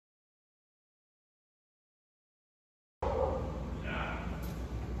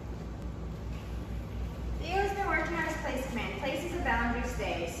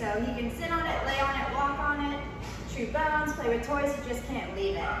So he can sit on it, lay on it, walk on it, chew bones, play with toys, you just can't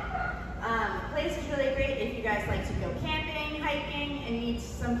leave it. Place is really great if you guys like to go camping, hiking, and need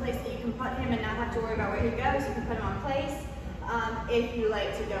some place that you can put him and not have to worry about where he goes. You can put him on place. If you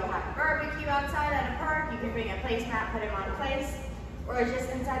like to go have a barbecue outside at a park, you can bring a placemat, put him on place. Or just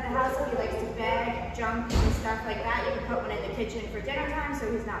inside the house, if he likes to beg, jump, and stuff like that, you can put one in the kitchen for dinner time so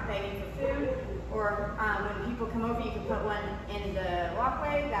he's not begging for food. Or when people come over, you can put one in the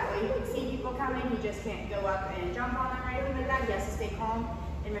walkway. That way he can see people coming. He just can't go up and jump on them or anything like that. He has to stay calm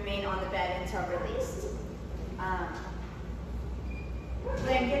and remain on the bed until released.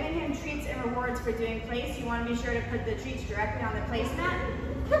 When giving him treats and rewards for doing place, you want to be sure to put the treats directly on the placemat.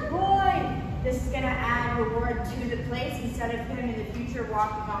 Good boy! This is going to add reward to the place. Instead of him in the future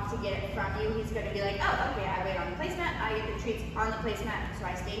walking off to get it from you, he's going to be like, oh, okay, I wait on the placemat, I get the treats on the placemat, so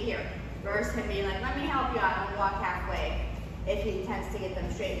I stay here. Versus him being like, let me help you out, I'm going to walk halfway, if he tends to get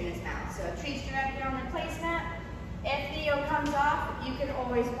them straight in his mouth. So treats directly on the placemat. If Theo comes off, you can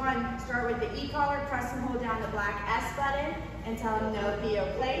always, one, start with the e-collar, press and hold down the black S button, and tell him no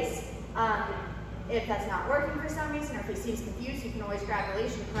Theo place. If that's not working for some reason, or if he seems confused, you can always grab the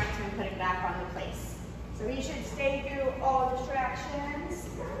leash and correct him and put him back on the place. So he should stay through all distractions.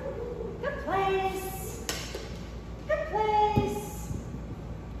 Good place. Good place.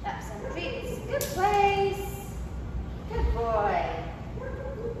 Up some treats. Good place. Good boy.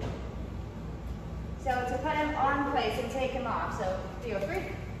 So to put him on place and take him off, so feel free.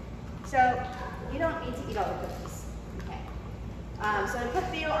 So you don't need to eat all the cookies. Okay. So to put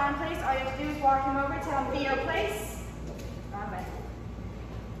Theo on place, all you have to do is walk him over, tell him Theo place. Wrong way.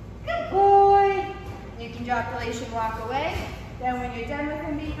 Good boy. You can drop the leash and walk away. Then when you're done with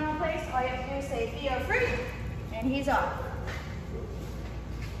him being on place, all you have to do is say Theo free, and he's off.